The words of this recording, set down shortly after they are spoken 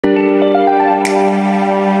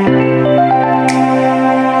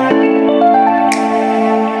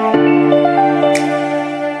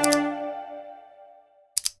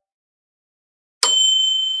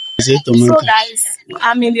So guys,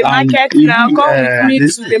 I'm in the market now. Come with me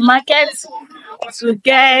to the market to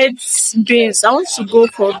get beans. I want to go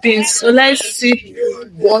for beans. So let's see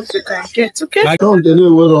what we can get. Okay. This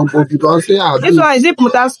one is it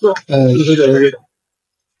Mutasco?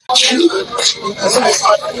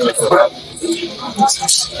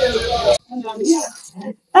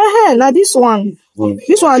 Now this one.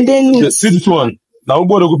 This one then see this one. Now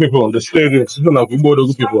good people. The straight good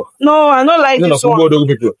people. No, I don't like this one.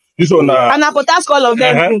 People. This one and I potash all of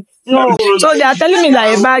them. No. So they are telling me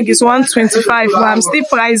that a bag is 125, but I'm still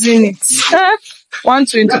pricing it.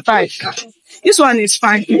 125. This one is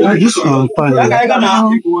fine. This one is fine.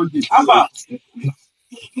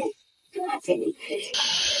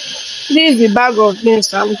 This is the bag of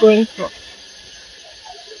beans I'm going for.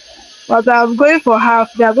 But I'm going for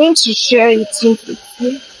half. They are going to share it.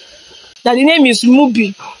 That the name is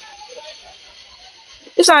Mubi.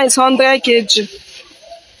 This one is 100 kg.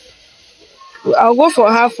 I'll go for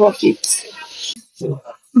half of it.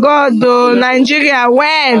 God, though, Nigeria,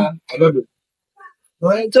 when?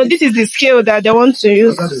 So this is the scale that they want to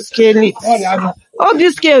use to scale it. All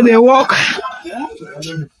this scale, they work.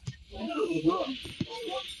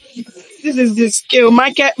 This is the scale,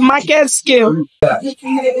 market scale.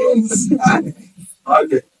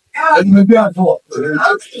 Okay. I'm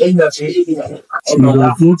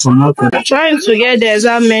trying to get the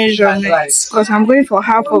exact measurements because I'm going for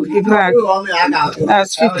half of the bag.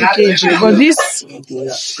 That's 50 kg. But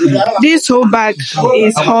this whole bag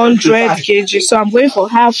is 100 kg. So I'm going for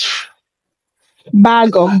half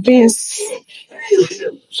bag of beans.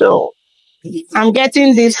 So I'm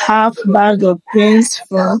getting this half bag of beans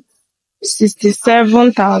for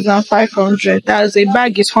 67,500. That's a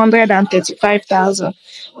bag is 135,000.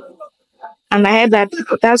 And I heard that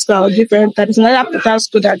Foodstuffs are different. That is another Foodstuffs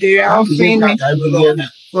that they are offering me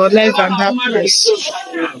for less than that price.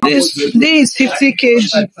 This is 50 kg.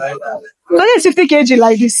 So it's 50 kg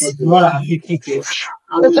like this. So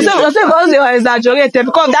because they are exaggerated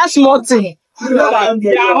because that's small thing.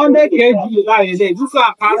 100 kg.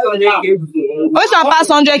 What's our past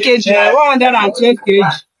 100 kg? 110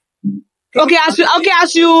 kg. Okay, as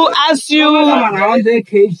you 100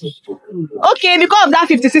 kg. Okay, because of that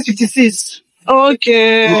 56.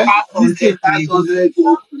 Okay.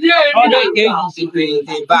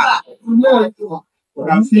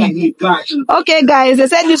 Okay, guys, they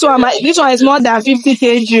said this one is more than 50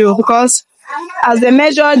 kg because as they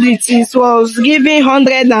measured it was giving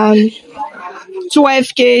 112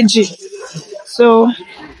 kg. So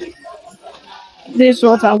this is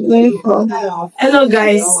what I'm going for. Hello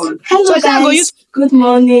guys. Good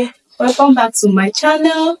morning. Welcome back to my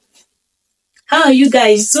channel. How are you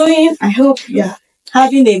guys doing? I hope you are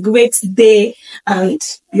having a great day and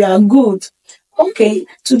you are good. Okay,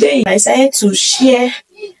 today I decided to share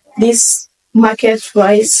this market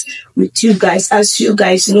price with you guys. As you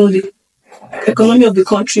guys know, the economy of the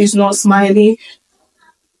country is not smiling,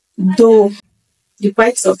 though the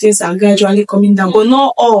prices of things are gradually coming down, but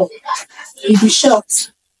not all. You'll be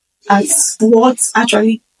shocked at what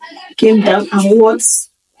actually came down and what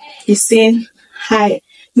is saying high.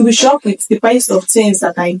 You'll be shocked with the price of things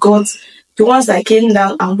that I got, the ones that came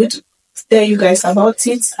down. I'm going to tell you guys about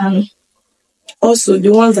it, and also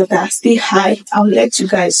the ones that are still high. I'll let you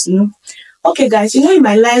guys know. Okay, guys, you know, in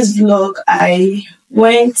my last vlog, I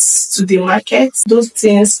went to the market. Those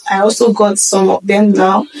things, I also got some of them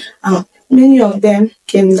now. Many of them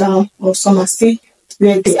came down, or some are still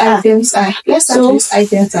where the items are. Let's start with these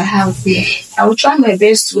items I have here. I will try my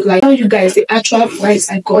best to tell you guys the actual price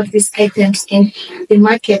I got these items in the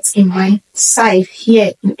market in my side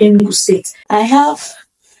here in Enugu State. I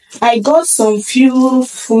got some few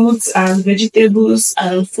fruits and vegetables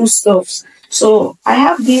and foodstuffs. So I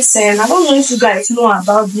have this, and I don't know if you guys know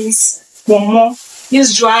about this pomo,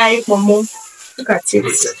 this dry pomo. Look at it.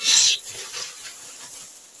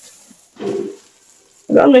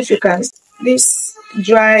 I don't know if you can. This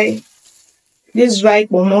dry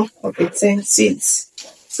pomo of 10 seeds.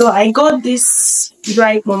 So I got this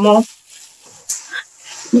dry pomo.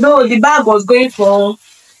 Though the bag was going for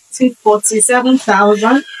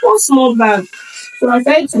 47,000, one small bag. So I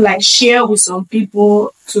tried to share with some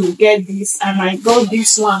people to get this, and I got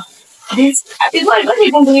this one. This is why I don't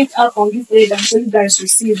even bring it out on this plate, so you guys will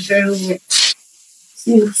see it very well.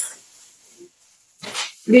 See,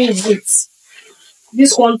 this is it.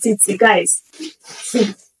 This quantity, guys.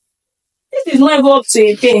 See, this is not even up to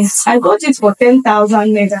a thing. I got it for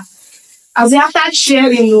 10,000 naira. As after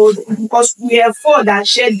sharing, because we have 4 that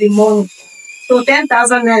shared the money. So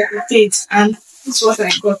 10,000 naira I paid, and this is what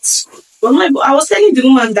I got. But I was telling the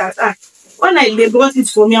woman that when they brought it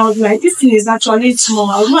for me, I was like, this thing is actually small.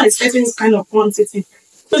 I was not expecting this kind of quantity.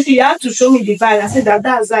 So she had to show me the bag. I said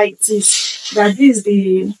that's how it is. That this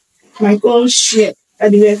is my own share.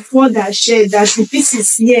 That there were 4 that shared, that the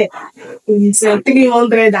pieces here is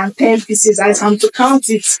 310 pieces. I am to count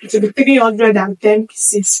it, it will be 310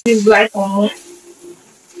 pieces. This like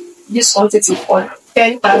this quantity for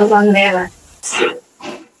 10,000 naira.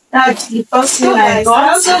 That's the first thing I got.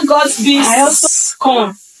 I also got this. I also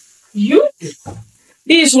corn. You? This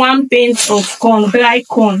is one pint of corn, dry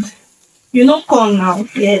corn. You know corn now?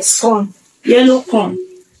 Yes, corn. Yellow corn.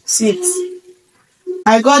 Sweet.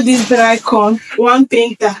 I got this dry corn, 1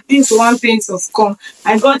 painter. This is 1 pint of corn.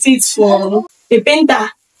 I got it for a painter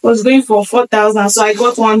was going for 4,000, so I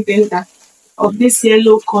got 1 painter of this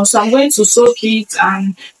yellow corn. So I'm going to soak it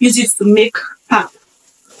and use it to make pap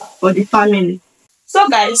for the family. So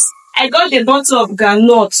guys, I got a bottle of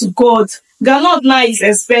groundnut. God, groundnut now is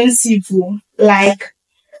expensive. Like,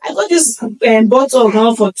 I got this bottle of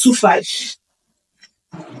groundnut for 2.5.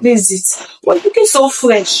 This is it. But looking so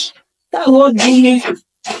fresh. That what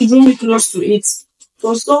drew me close to it. It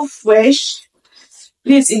was so fresh.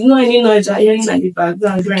 Please ignore any noise you're hearing in the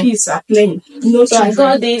background. The kids are playing. No, so I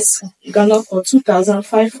got this groundnut for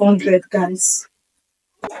 2,500, guys.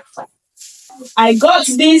 I got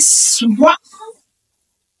this. What?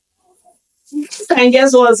 You can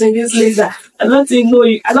guess what's in this laser. I don't think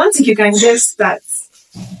you can guess that.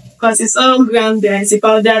 Because it's all ground there. It's a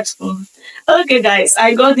powdered form. Okay, guys,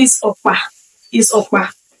 I got this okpa. It's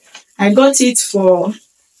okpa. I got it for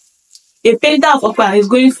a painter of okpa is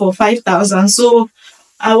going for 5,000. So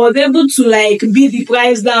I was able to like beat the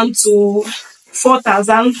price down to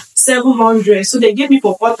 4,700. So they gave me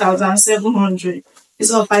for 4,700. It's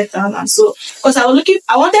all 5,000. So because I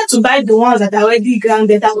wanted to buy the ones that are already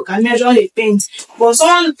grounded that we can measure the paint. But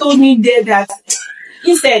someone told me there that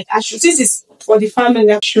instead since it's for the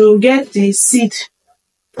family, I should get the seed.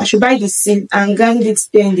 I should buy the seed and grind it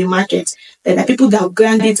there in the market. There are people that will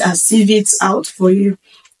grind it and sieve it out for you.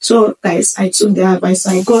 So guys, I took the advice.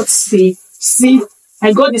 I got the seed.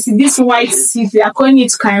 I got this white seed. They are calling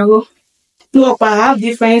it Cairo. Look, I have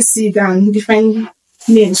different seed and different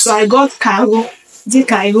names. So I got Cairo. Is it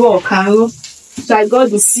Cairo or Cairo? So I got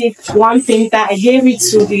the seed, 1 painter. I gave it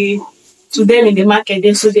to them in the market.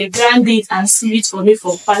 Then so they grind it and sieve it for me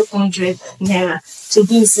for 500 naira. So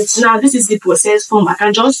this is it. Now this is the process form. I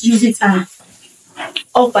can just use it and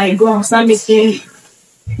off I go and start mixing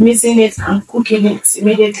it and cooking it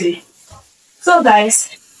immediately. So guys,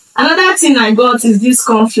 another thing I got is this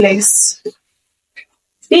cornflakes.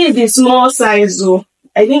 This is the small size though.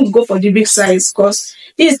 I didn't go for the big size because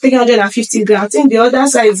this is 350 grams. I think the other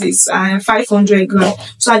size is 500 grams.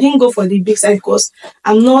 So I didn't go for the big size because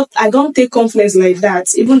I don't take cornflakes like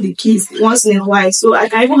that. Even the kids once in a while. So I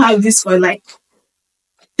can even have this for like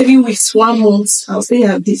 3 weeks, 1 month. I'll still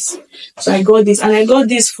have this. So I got this and I got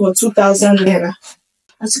this for 2,000 naira.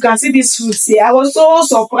 As you can see this fruit here, I was so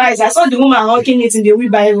surprised. I saw the woman hawking it in the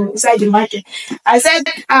wheelbarrow inside the market. I said,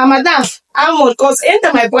 madam, how much? Because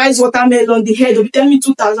anytime I price watermelon, the head will tell me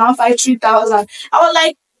 2,000, 3,000. I was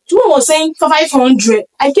like, the woman was saying 500.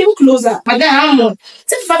 I came closer. Madam, how much?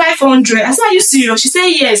 Said 500. I said, are you serious? She said,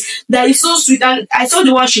 yes. That is so sweet. And I saw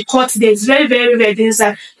the one she cut there. It's very, very, very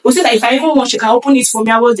inside. She said that if I even want, she can open it for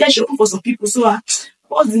me. I was there, she opened for some people. So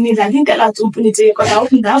what's the need? I didn't tell her to open it because I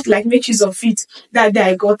opened it. I have to like make use of it. That day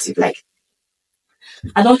I got it. Like,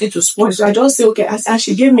 I don't want it to spoil. So I just say, okay, and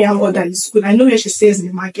she gave me a word that is good. I know where she stays in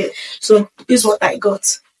the market. So this is what I got.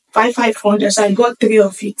 500. So I got 3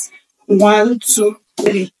 of it. 1, 2,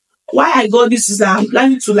 3. Why I got this is that I'm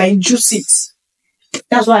planning to like juice it.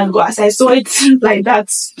 That's why I got. As I saw it like that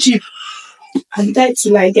cheap. I tried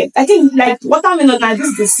to like get. I think like watermelon now this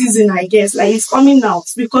is the season I guess. Like it's coming out.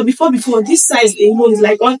 Because before this size alone is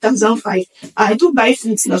like 1,500. I do buy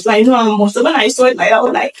fruits now, so I know how much. So when I saw it like I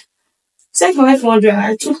was like 700.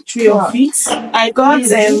 I took 3 of it. I got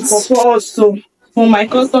pawpaw also for my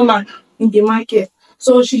customer in the market.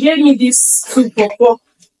 So she gave me this 2 pawpaw.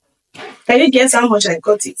 Can you guess how much I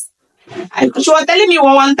got it? She was telling me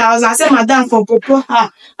 1,000. I said, madam, for pawpaw, I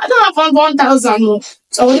don't have 1,000. No.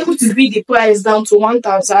 So I was able to beat the price down to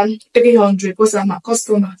 1,300 because I'm a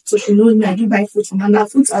customer. So she knows me. I do buy food from her. And her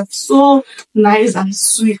foods are so nice and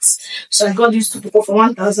sweet. So I got these 2 pawpaw for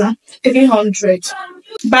 1,300.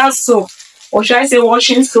 Bath soap, or should I say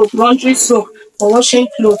washing soap, laundry soap for washing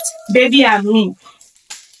clothes, baby and me.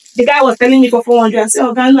 The guy was telling me for 400. I said,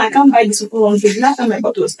 oh, God, no, I can't buy this for 400. The last time I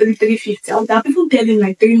bought it was 350. I would have people telling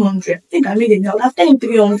like 300. I think I made it. I would have telling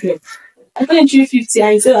 300. I told him 350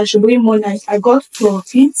 and he said I should bring more nice. I got 2 of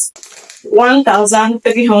it.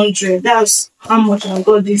 1,300. That's how much I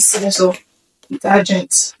got this. So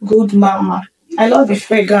detergent. Good Mama. I love the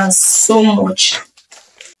fragrance so much.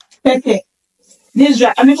 Pepper. This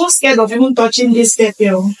dry. I'm even scared of even touching this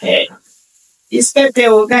pepper. This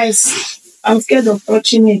pepper, guys. I'm scared of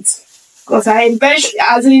touching it. Because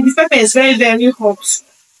as in the pepper is very, very hot.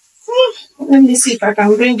 Let me see if I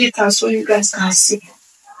can bring it out so you guys can see.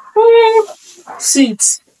 See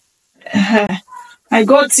it. I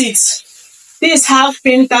got it. This half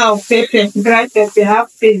paint of pepper, dry pepper,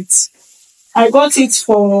 half paint. I got it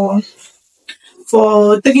for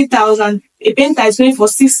 3,000. A painter is going for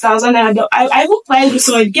 6,000. I even tried this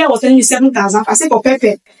one. The girl was telling me 7,000. I said for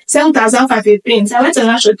pepper, 7,005 a paint. I went to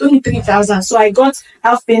National, told me 3,000. So I got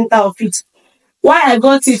half painter of it. Why I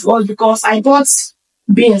got it was because I bought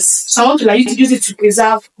beans. So I want to use it to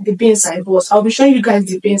preserve the beans I bought. I'll be showing you guys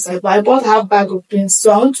the beans I bought. I bought half bag of beans.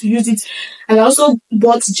 So I want to use it. And I also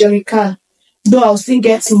bought jerry can. Though I'll still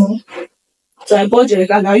get more. So I bought jerry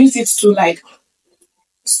can. I'll use it to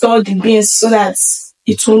store the beans so that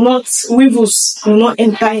weevils will not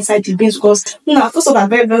enter inside the beans, because first of all, are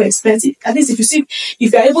very, very expensive. At least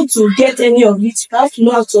if you're able to get any of it, you have to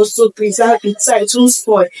know how to also preserve it so it won't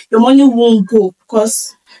spoil. Your money won't go,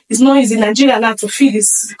 because it's not easy. Nigeria now to feed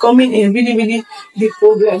is becoming a really, really big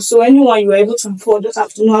problem. So anyone you are able to afford just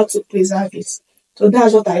have to know how to preserve it. So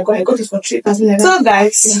that's what I got. I got it for 3,000. So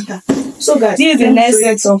guys, this is the next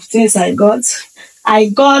set of things I got. I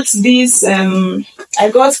got this I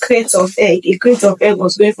got crate of egg. A crate of egg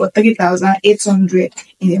was going for 3,800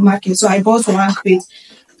 in the market. So I bought one crate.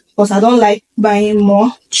 But I don't like buying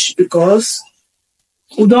much because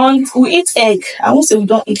we eat egg. I won't say we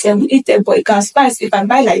don't eat egg, we eat egg, but it can spice. If I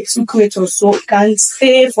buy 2 crates or so, it can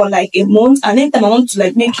stay for a month, and anytime I want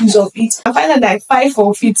to make use of it, I find that 5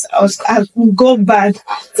 of it I will go bad.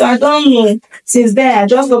 So I don't know. Since then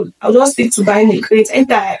I'll just stick to buying a crate.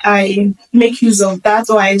 Anytime I make use of that,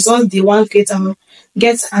 or I exhaust the one crate, I'll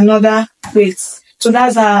get another crate. So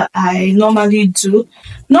that's how I normally do.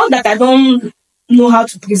 Not that I don't know how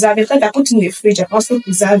to preserve it. Like I put in the fridge, I also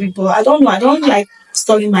preserve it, but I don't know. I don't like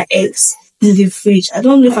storing my eggs in the fridge. I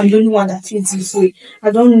don't know if I'm the only one that feels this way. I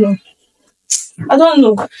don't know. So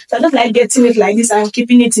I just like getting it like this and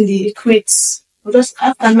keeping it in the crates. Just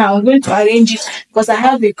after now, I'm going to arrange it because I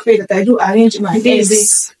have a crate that I do arrange my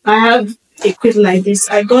eggs. I have a crate like this.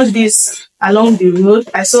 I got this along the road.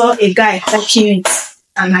 I saw a guy packing it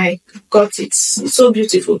and I got it. It's so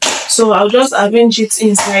beautiful. So I'll just arrange it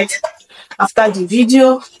inside. After the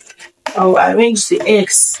video, I'll arrange the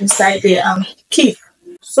eggs inside there and keep.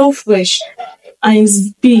 So fresh and it's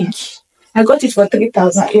big. I got it for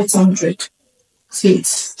 3,800. See it.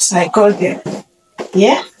 So I got there.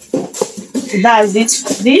 Yeah. So that's it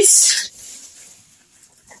for this.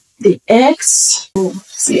 The eggs. Oh,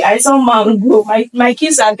 see, I saw mango. My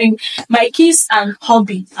kids and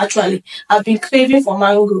hubby actually have been craving for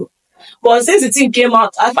mango. But since the thing came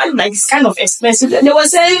out, I find it's kind of expensive. They were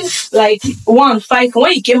saying 1,500.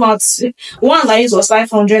 When it came out, one like it was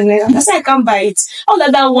 500 naira. I said I can't buy it. All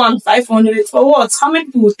that 1,500 for what? How many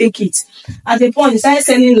people will take it? At the point, they started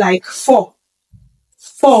selling 4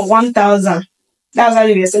 1,000. That's how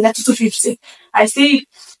they were selling. That's 250.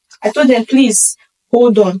 I told them, please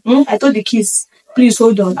hold on. I told the kids, please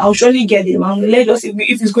hold on. I'll surely get them. Let us if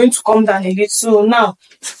it's going to come down a bit. So now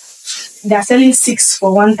they are selling 6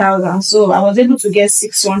 for 1,000. So I was able to get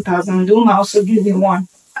 6 1,000. The woman also gave me one.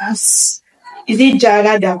 Is it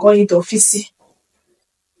Jara? They are calling it Ofisi.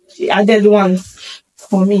 She added one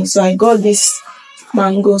for me. So I got these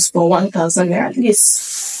mangoes for 1,000 at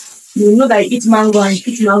least. You know that I eat mango and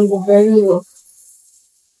eat mango very well.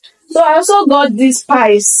 So I also got these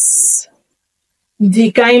pies.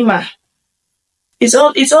 The Gaima. It's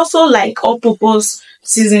also all-purpose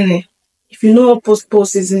seasoning. If you know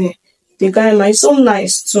all-purpose seasoning, the Gaima is so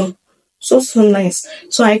nice too. So nice.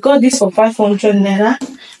 So I got this for 500 naira.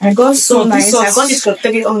 I got this for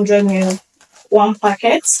 300 naira. One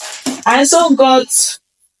packet. I also got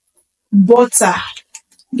butter.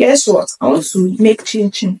 Guess what? I want to make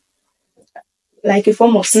chin. Like a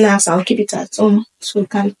form of snacks. I'll keep it at home so we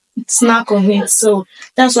can snack on it. So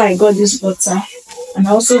that's why I got this butter. And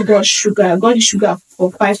I also got sugar. I got the sugar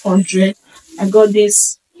for 500. I got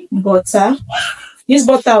this butter. This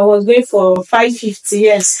butter was going for 550.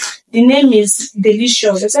 Yes. The name is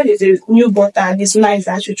Delicious. They said it's a new butter and it's nice.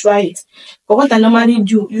 I should try it. But what I normally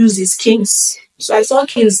use is King's. So I saw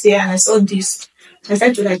King's there and I saw this. I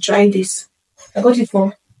said to try this. I got it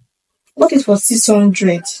for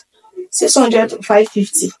 600. 600 to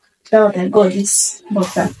 550. So I got this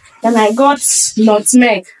butter. Then I got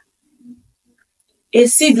nutmeg. A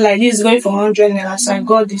seed like this is going for 100 naira. So I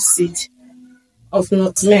got this seed. of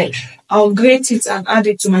nutmeg. I'll grate it and add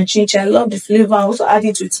it to my chin chin. I love the flavor. I also add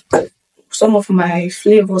it with some of my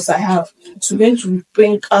flavors I have. It's going to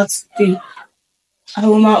bring out the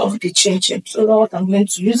aroma of the chin chin. So that's what I'm going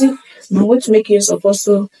to use it. And I'm going to make use of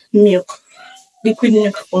also milk, liquid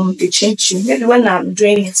milk from the chin chin. Maybe when I'm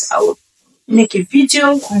doing it, I will make a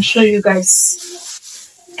video and show you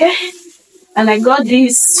guys. Okay. And I got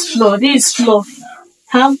this flour. This flour,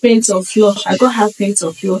 half pint of flour. I got half pint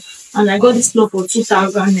of flour. And I got this flour for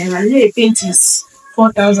 2,000 naira. The paint is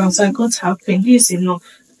 4,000, so I got half pint. This is enough.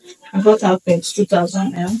 I got half pint,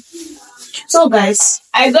 2,000 naira. So guys,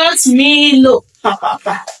 I got Milo. Pa pa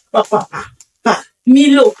pa pa pa pa pa.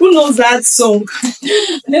 Milo. Who knows that song?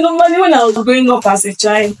 Then normally when I was growing up as a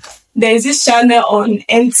child, there is this channel on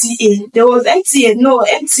NTA. There was NTA. No,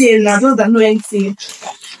 NTA. Now those that know NTA.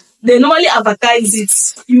 They normally advertise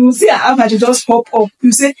it. You will see an advert just pop up.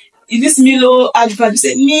 You say, is this Milo advert? You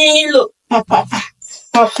say, Milo. Pa pa pa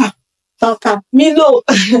pa pa pa pa. Milo.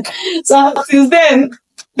 So since then,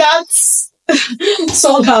 that's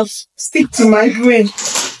song have stick to my brain.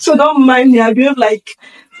 So don't mind me, I behave like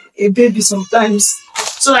a baby sometimes.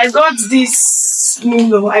 So I got this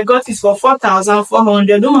Milo. I got it for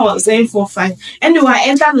 4,400. No one was saying 4,500. Anyway, I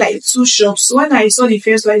entered like 2 shops. So when I saw the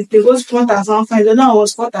first one, it was 4,500. The other one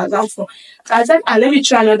was 4,400. So I said, let me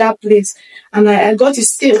try another place. And I got it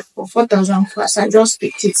still for 4,400. So I just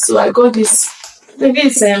picked it. So I got this. Maybe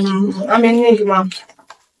it's I'm an enigma.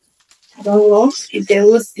 I don't know if there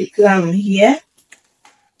was the gram here.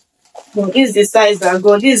 But this is the size I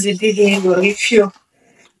got. This is the big needle. Refill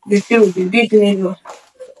with the big needle.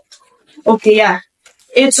 Okay, yeah.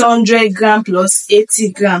 800 gram plus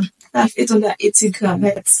 80 gram. That's 880 gram.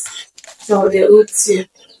 That's so the roots here.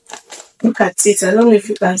 Look at it. I don't know if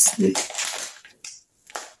you can see it.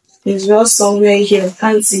 It's just somewhere here. You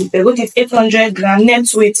can't see. They got it 800 gram.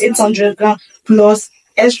 Net weight 800 gram plus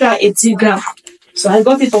extra 80 gram. So I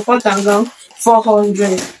got it for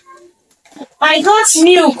 4,400. I got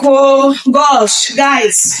milk. Oh gosh,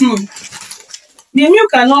 guys. The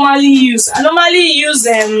milk I normally use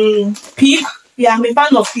pig. Yeah, I'm a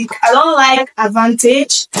fan of pig. I don't like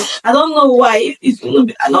Advantage. I don't know why. I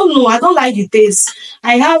don't know. I don't like the taste.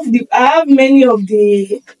 I have many of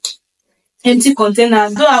the empty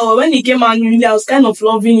containers. Though when it came out newly, I was kind of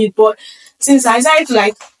loving it, but since I decided to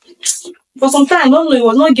like, for some time, I don't know, it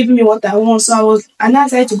was not giving me what I want, so I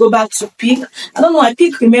decided to go back to pig. I don't know, I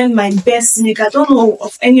pig remained my best milk. I don't know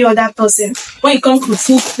of any other person when it comes to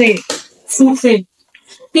full thing.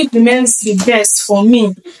 Pig remains the best for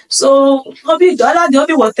me. So the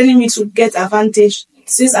hobby was telling me to get Advantage.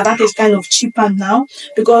 Since Advantage kind of cheaper now,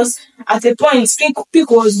 because at a point pig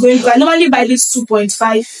was going to, I normally buy this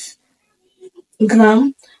 2.5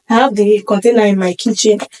 gram. I have the container in my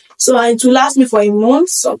kitchen, so it will last me for a month,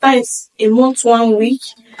 sometimes a month, 1 week.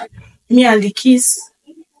 Me and the kids,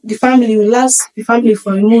 the family will last the family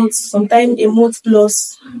for a month, sometimes a month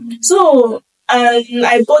plus. So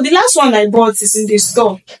I bought the last one I bought is in the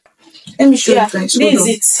store. Let me show you guys. This is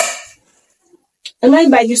it. I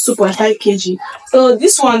might buy this 2.5 kg. So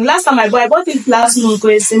this one, last time I bought it last month,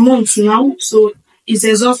 because it's a month now, so it's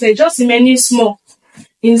exhausted. Just many small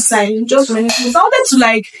inside, just many small. So I wanted to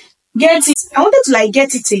like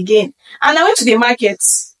get it again, and I went to the market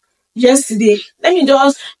yesterday. Let me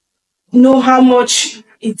just know how much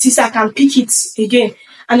it is. I can pick it again,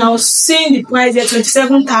 and I was seeing the price at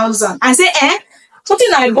 27,000. I said,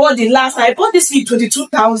 something I bought I bought this for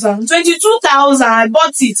 22,000. 22,000, I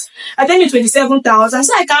bought it. I tell me 27,000.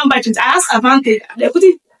 So I can't buy it. I asked Advantage. They put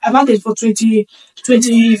it Advantage for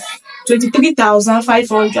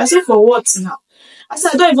 23,500. I said, for what now? I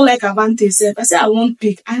said, I don't even like Advantage. I said, I won't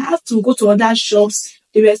pick. I have to go to other shops.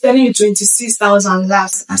 They were telling me 26,000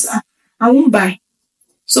 last. I said, I won't buy.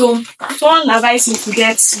 So someone advised me to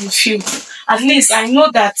get refill. At least I know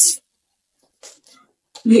that.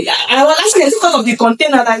 I was asking because of the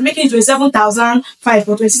container that's making 27,500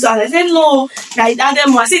 or 26,000. I said no, I added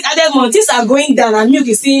more. I said added more. Things are going down and milk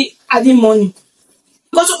is still adding money.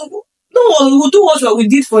 Because no one will do what we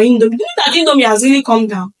did for Indomie. Do you know that Indomie has really come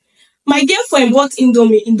down? My girlfriend bought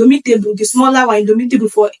Indomie table, the smaller one, Indomie table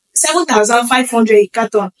for 7,500 a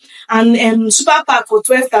carton, and super pack for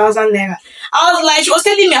 12,000 naira. I was like, she was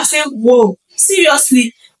telling me, I said, whoa,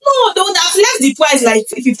 seriously? No, they would have left the price like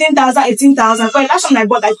 15,000, 18,000. Because last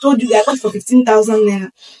time I told you I bought for 15,000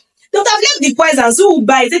 naira. They would have left the price and so will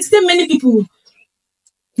buy it. There's still many people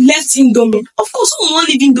left Indomie. Of course, who will not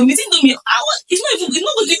leave Indomie? It's not even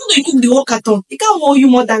though you cook the whole carton. It can't hold you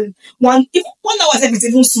more than 1 hour. It's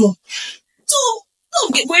even small. So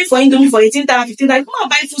don't get going for Indomie for 18,000, 15,000. Come and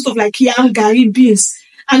buy food stuff like yam, gari, beans.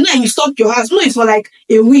 And then you stock your house. No, it's for like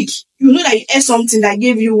a week. you know that you ate something that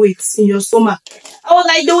gave you weight in your stomach. I was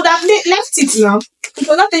like, they would have left it now. It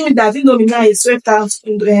was not telling me that Indomie now is swept out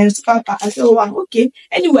in the super pack. I said, oh wow, okay.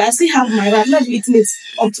 Anyway, I still have my rice. I'm not eating it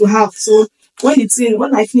up to half. So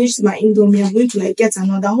when I finish my Indomie, I'm going to like get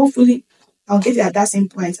another. Hopefully, I'll get it at that same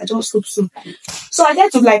price. I just hope so. So I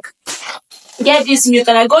get to like get this milk,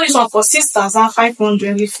 and I got this one for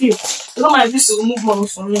 6,500 refill. You know my bills to remove money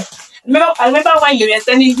from me. I remember when you were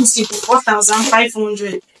telling this it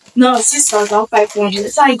 4,500. No,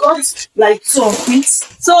 6,500. So I got like 2 of it.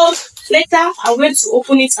 So later I went to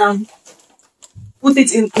open it and put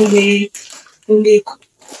it in the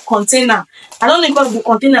container. I don't know because the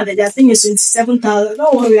container that they're saying is 27,000.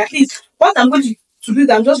 Don't worry, at least what I'm going to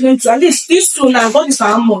do, I'm just going to at least these two now. I got this for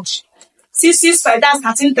how much? 665, that's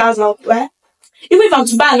 13,000. Right? Even if I'm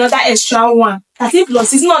to buy another extra one, 13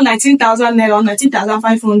 plus it's not 19,000 naira or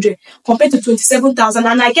 19,500 compared to 27,000.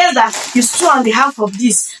 And I guess that it's 2.5 of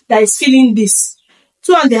this that is filling this.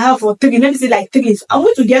 2.5 or 3, let me say like 3. I'm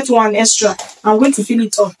going to get one extra. I'm going to fill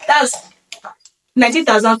it up. That's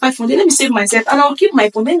 19,500. Let me save myself and I'll keep my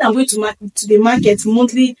phone. Then I'm going to the market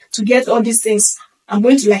monthly to get all these things. I'm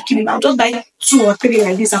going to like keep it. I'll just buy 2 or 3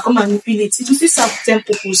 like this and come and refill it. It will still serve 10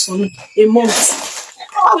 purpose for me a month.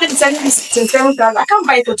 I'm going to sell this 27,000. I can't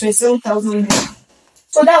buy it for 27,000.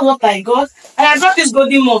 So that's what I got. And I got this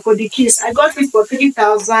golden mug for the kids. I got it for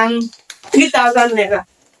 3,000 naira.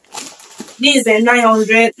 This is a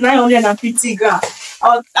 950 gram.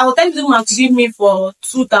 I'll tell the woman to give me for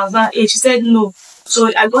 2,000. She said no.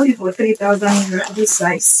 So I got it for 3,000 naira, this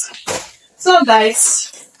size. So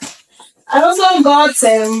guys, I also got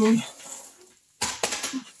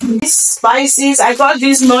these spices. I got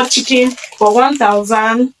this nut chicken for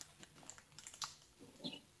 1,000.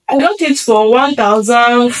 I got it for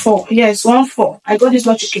 1,004. Yes, 1,400. I got this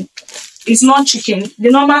nut chicken. It's not chicken. The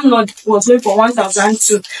normal nut was going for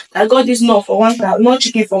 1,002. I got this nut for 1,000. Nut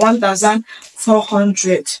chicken for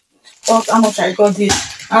 1,400. How much I got this?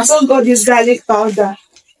 I also got this garlic powder.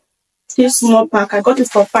 This small pack. I got it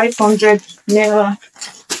for 500 naira.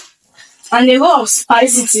 And the roll of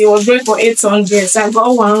spicy was going for 800. So I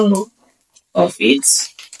got one roll of it.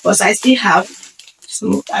 But I still have.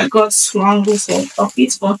 So I got one roll of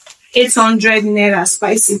it for 800 naira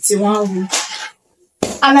spicy one roll.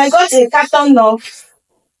 And I got a carton of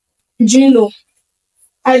Gino.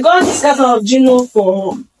 I got this carton of Gino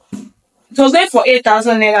for, it was going for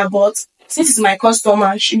 8,000 naira, but since it's my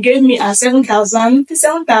customer, she gave me a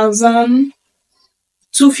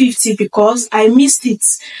 7,250 because I missed it.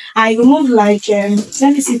 I removed like, let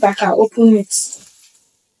me see if I can open it.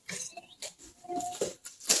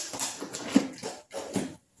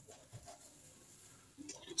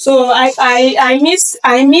 So I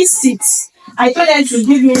missed it. I told them to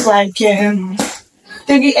give me like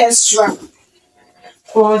 3 extra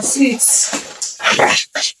for it.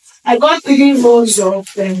 I got 3 rolls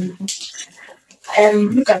of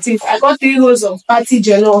look at it. I got 3 rolls of party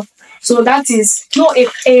jollof. So that is no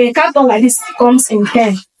a carton like this comes in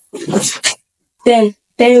 10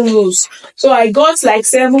 rolls. So I got like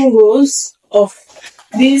 7 rolls of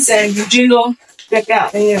this Gino pepper.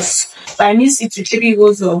 Yes. So I mixed it with 3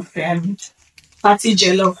 rolls of party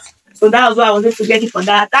jollof. So that was why I was able to get it for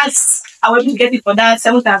that. I was able to get it for that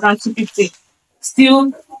 7,250.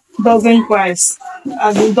 Still dozen price.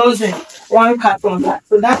 As in dozen, 1 carton.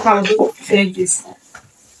 So that's how I was able to take this.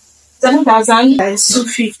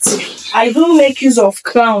 7,250. I do make use of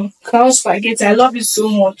crown spaghetti. I love it so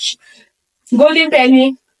much. Golden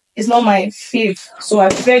penny is not my fave, so I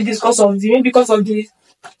prefer this because of the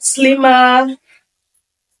slimmer,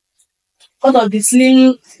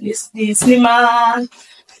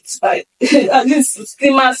 this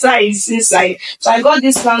slimmer size inside. So I got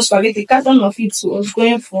this crown spaghetti. Carton of it was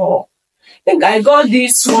going for, I think I got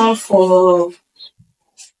this one for,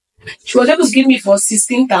 she was able to give me for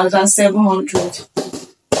 16,700.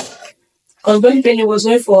 Because golden penny was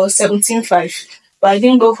going for 17,500. But I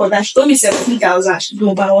didn't go for that. She told me 17,000. She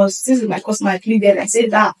do, but this is my customer. I pleaded. I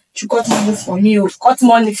said that she cut money for me. Cut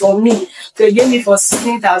money for me. So they gave me for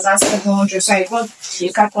 16,700. So I got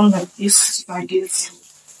a carton like this spaghetti.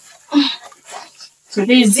 So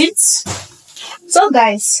this is it. So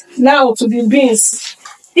guys, now to the beans.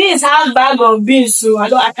 This is half bag of beans. So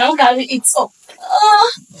I can't carry it up.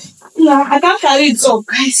 No, I can't carry it up,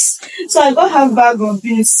 guys. So I got half bag of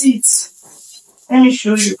beans. See it. Let me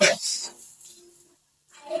show you guys.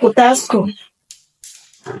 Potasco.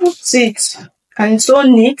 See it. And it's so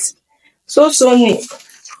neat. So neat.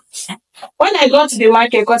 When I got to the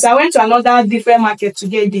market, because I went to another different market to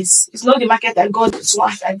get this. It's not the market I got this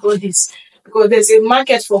one. I got this. Because there's a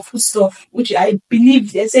market for foodstuff, which I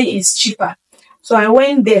believe they say is cheaper. So I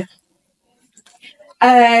went there.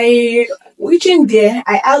 I reaching there,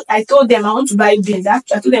 I told them I want to buy beans. I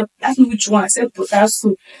told them ask me which one. I said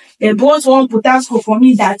potato. They bought one potato for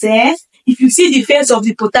me that if you see the face of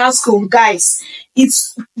the potato, guys,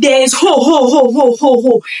 there is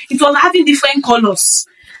ho. It was having different colors.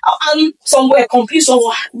 And some were complete, some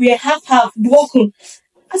were half broken.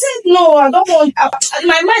 I said, no, I don't want. In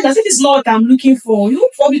my mind, I said, this is not what I'm looking for. You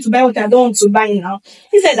look for me to buy what I don't want to buy now.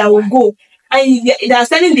 He said, I will go. And they are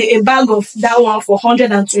selling a bag of that one for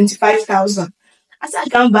 125,000. I said, I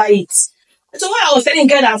can't buy it. So when I was telling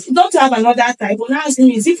girl that don't have another type, but now asking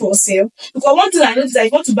me, is it for sale? Because one thing I noticed, that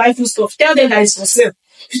if you want to buy food stuff, tell them that it's for sale.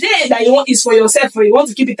 If you say that you want it's for yourself, or you want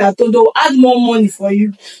to keep it at home, they'll add more money for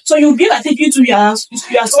you. So you'll be able to take you to you are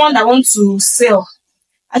someone that wants to sell.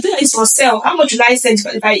 I think it's for sale. How much will I sell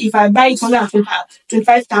if I buy it for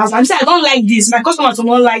 125,000? I said, I don't like this. My customers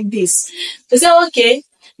don't like this. They said, okay,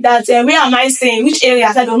 that where am I staying? Which area?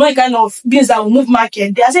 I said, I don't know the kind of beans that will move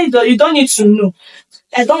market. They said, you don't need to know.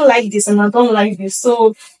 I don't like this and I don't like this.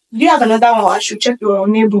 So, do you have another one? I should check your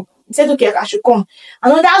neighbor. He said, okay, I should come.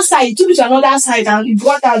 Another side, he took me to another side and he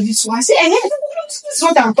brought out this one. I said, this is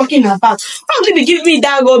what I'm talking about. Why would you give me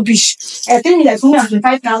that rubbish? Tell me that it's only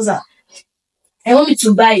 25,000. I want me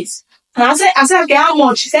to buy it. And I said, okay, how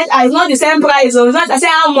much? He said, it's not the same price. I said,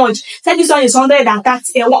 how much? He said, this one is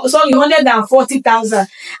 140,000.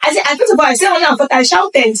 I said, I thought about it. I said, 140. I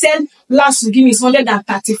shouted. He said, last to give me is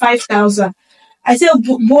 135,000. I said,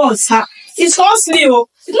 boss, it's costly.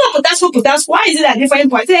 It's not potato. Why is it at different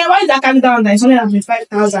price? He said, why is that coming down? That it's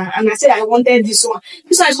 125,000. And I said, I wanted this one.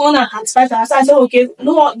 This one is 135,000. So I said, okay,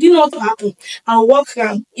 no, do you know what will happen? I'll walk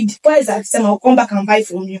around. If the price is at the same, I'll come back and buy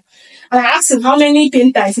from you. And I asked him how many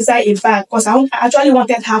painters inside a bag, because I actually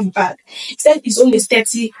wanted half bag. He said it's only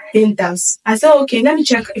 30 painters. I said, okay, let me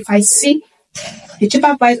check. If I see the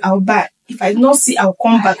cheaper price, I'll buy. If I don't see, I'll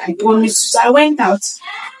come back. I promise. So I went out.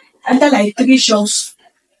 After like 3 shops,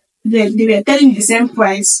 they were telling me the same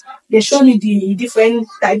price. They showed me the different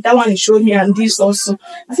type. That one they showed me and this also.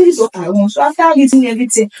 I said, this is what I want. So after reading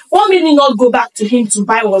everything, what made me not go back to him to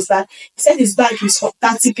buy was that he said his bag is for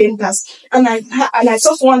 30 painters. And I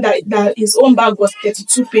saw one that his own bag was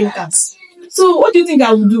 32 painters. So what do you think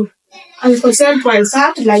I would do? And it's for the same price. I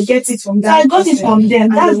had to get it from them. So I got it from them.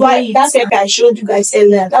 That's why that pepper I showed you guys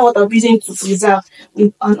earlier. That's what I'm using to preserve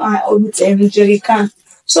with jerry can.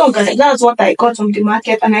 So guys, that's what I got from the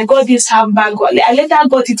market, and I got this half bag. I later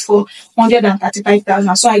got it for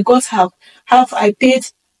 135,000. So I got half. I paid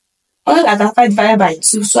 135 divided by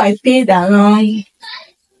 2. So I paid around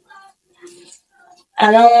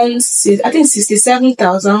I think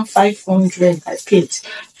 67,500. I paid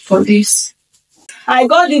for this. I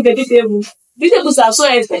got the vegetable. Vegetables are so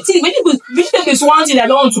expensive. Vegetable is one thing I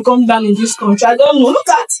don't want to come down in this country. I don't know. Look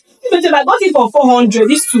at vegetable. I got it for 400.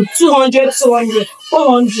 This 200, 400.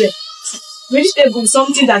 Vegetable is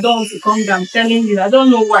something that I don't want to come down. I'm telling you, I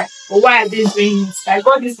don't know why. But why are they doing it? I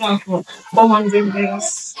got this one for 400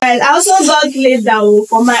 dollars. And I also got leather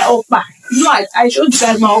for my oppa. You know, I showed you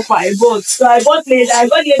guys my oppa I bought. So I got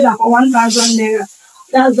leather for 1,000 naira.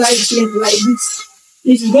 That's why it's like this.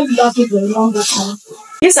 This is going to last me for a longer time.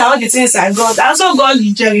 These are all the things I got. I also got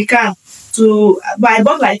the jerry can but I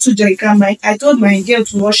bought like 2 jerry can. I told my girl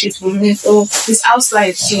to wash it for me. So it's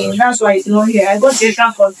outside. So that's why it's not here. I got jerry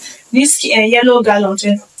can for this yellow gallon,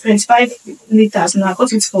 25 liters. And I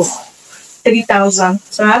got it for 3,000.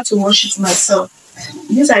 So I had to wash it myself.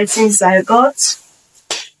 These are the things I got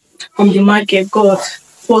from the market. God,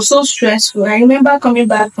 it was so stressful. I remember coming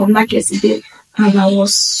back from market today and I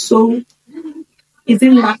was so... Is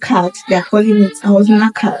it knackered? They're calling it. I was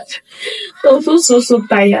knackered. So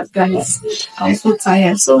tired, guys. I was so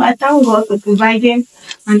tired. So I thank God for providing.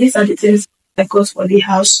 And these are the things I got for the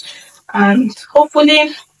house. And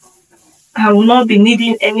hopefully, I will not be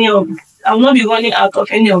needing I will not be running out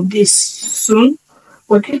of any of this soon.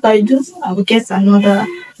 But if I do, I will get another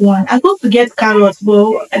one. I got to get carrots,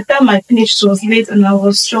 but at the time I finished, it was late and I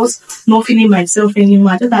was just not feeling myself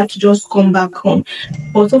anymore. I just had to just come back home.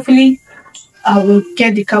 But hopefully, I will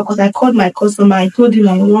get the cow because I called my customer. I told him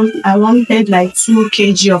I wanted like 2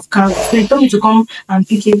 kg of cow. So he told me to come and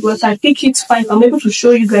pick it. But I pick it fine. I'm able to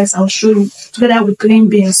show you guys. I'll show you together with green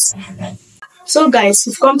beans. So guys,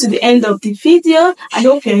 we've come to the end of the video. I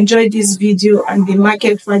hope you enjoyed this video and the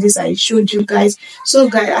market prices I showed you guys. So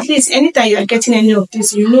guys, at least anytime you are getting any of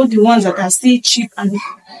this, you know the ones that are still cheap and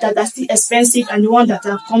that are still expensive and the ones that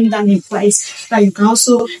have come down in price, that you can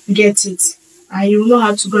also get it. And you know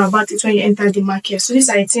how to go about it when you enter the market. So these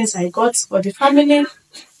are the things I got for the family.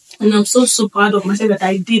 And I'm so proud of myself that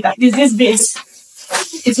I did that. This base,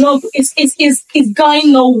 it's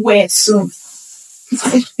going nowhere soon.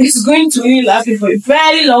 it's going to really last me for a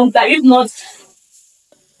very long time, if not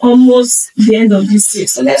almost the end of this year.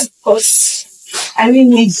 So let's, because I really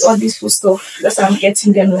need all this food stuff because I'm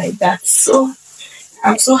getting them like that. So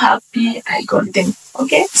I'm so happy I got them.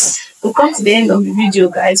 Okay, we'll come to the end of the video,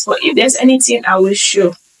 guys. But if there's anything, I will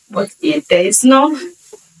show. But if there is none,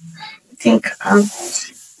 I think I'll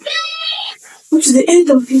come to the end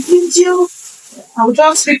of the video. I'll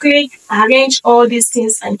just quickly arrange all these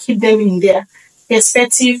things and keep them in their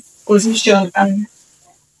respective position, and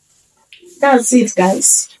that's it,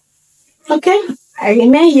 guys. Okay, I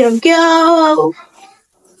remain your girl,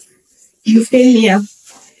 Euphemia.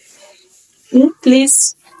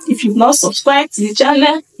 Please, if you've not subscribed to the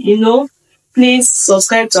channel, please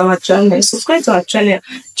subscribe to our channel. Subscribe to our channel.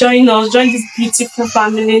 Join us. Join this beautiful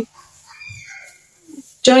family.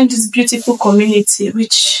 Join this beautiful community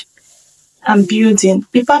which I'm building.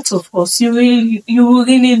 Be part of us. You will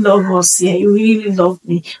really love us here. You really love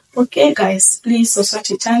me. Okay, guys, please subscribe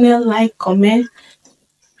to the channel, like, comment.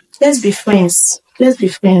 Let's be friends. Let's be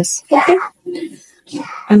friends. Okay?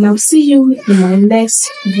 And I'll see you in my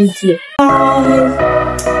next video. Bye.